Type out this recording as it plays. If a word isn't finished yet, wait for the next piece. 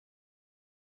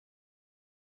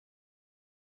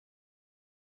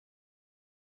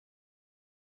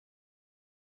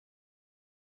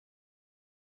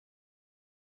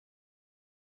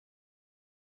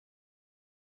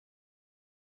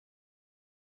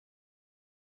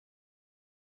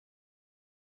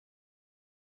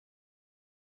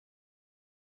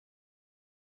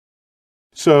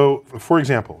So, for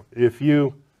example, if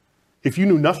you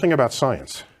knew nothing about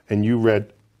science and you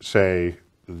read, say,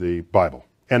 the Bible,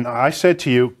 and I said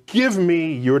to you, give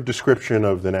me your description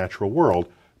of the natural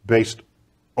world based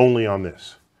only on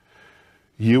this,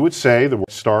 you would say the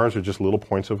stars are just little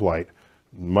points of light,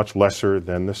 much lesser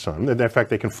than the sun. And in fact,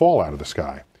 they can fall out of the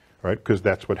sky, right? Because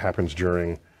that's what happens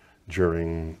during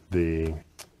the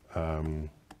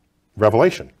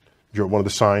Revelation. One of the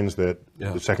signs that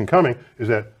the second coming is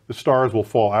that the stars will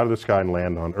fall out of the sky and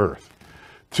land on Earth.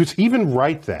 To even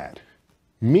write that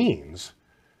means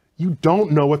you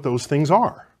don't know what those things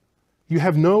are. You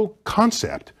have no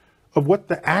concept of what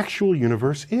the actual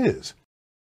universe is.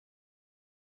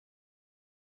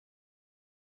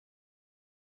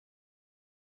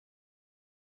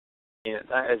 Yeah,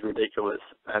 that is ridiculous,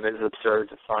 and it's absurd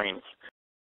to science.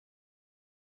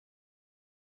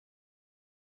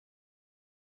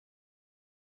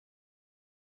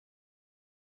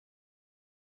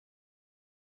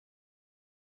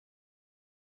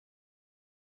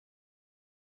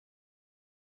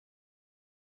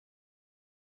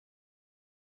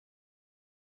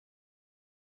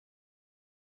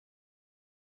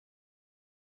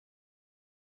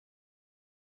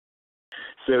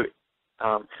 So,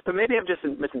 but maybe I'm just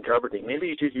misinterpreting. Maybe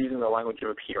he's just using the language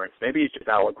of appearance. Maybe it's just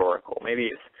allegorical.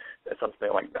 Maybe it's something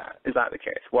like that. Is that the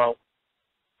case? Well,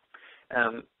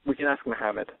 we can ask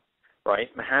Muhammad, right?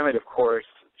 Muhammad, of course,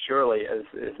 surely as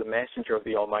the messenger of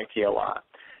the Almighty Allah,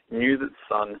 knew that the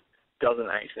sun doesn't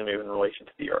actually move in relation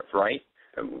to the earth, right?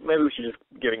 Maybe we should just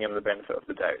giving him the benefit of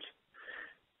the doubt.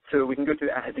 So we can go to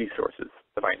the hadith sources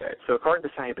to find out. So according to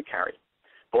Sahih Bukhari,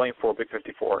 Volume 4, Book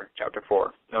 54, Chapter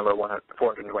 4, number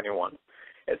 421,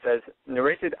 it says,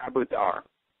 narrated Abu Dar,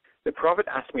 the Prophet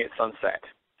asked me at sunset,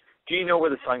 do you know where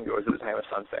the sun goes at the time of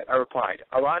sunset? I replied,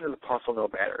 Allah and the Apostle know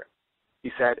better.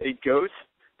 He said, it goes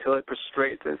till it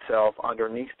prostrates itself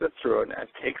underneath the throne and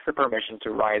takes the permission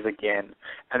to rise again.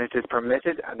 And it is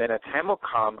permitted, and then a time will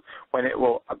come when it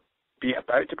will be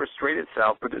about to prostrate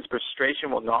itself, but its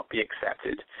prostration will not be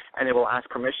accepted. And it will ask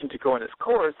permission to go on its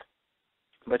course,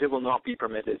 but it will not be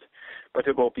permitted, but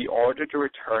it will be ordered to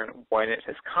return when it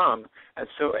has come, and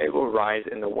so it will rise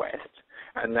in the west.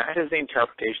 And that is the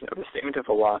interpretation of the statement of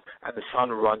Allah, and the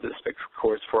sun runs its fixed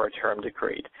course for a term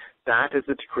decreed. That is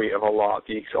the decree of Allah,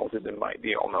 the Exalted and Mighty,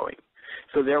 the All-Knowing.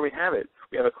 So there we have it.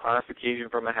 We have a clarification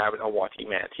from Muhammad on what he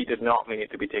meant. He did not mean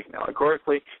it to be taken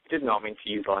allegorically. He did not mean to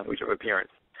use the language of appearance.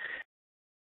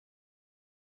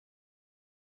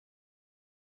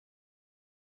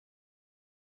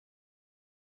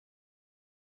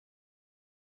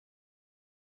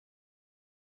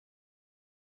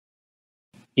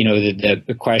 You know,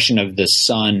 the question of the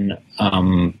sun,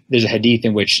 there's a hadith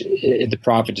in which the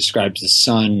Prophet describes the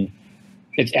sun,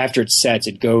 after it sets,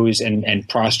 it goes and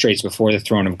prostrates before the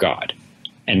throne of God.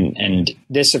 And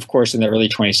this, of course, in the early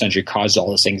 20th century caused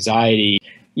all this anxiety.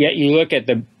 Yet you look at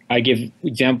I give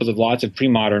examples of lots of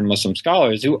pre-modern Muslim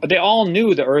scholars who they all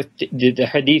knew the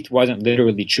hadith wasn't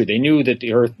literally true. They knew that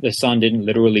the sun didn't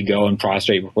literally go and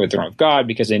prostrate before the throne of God,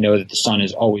 because they know that the sun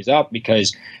is always up,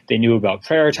 because they knew about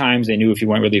prayer times. They knew if you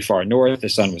went really far north, the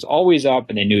sun was always up,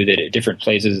 and they knew that at different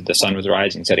places the sun was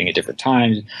rising and setting at different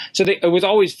times. So it was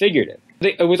always figurative.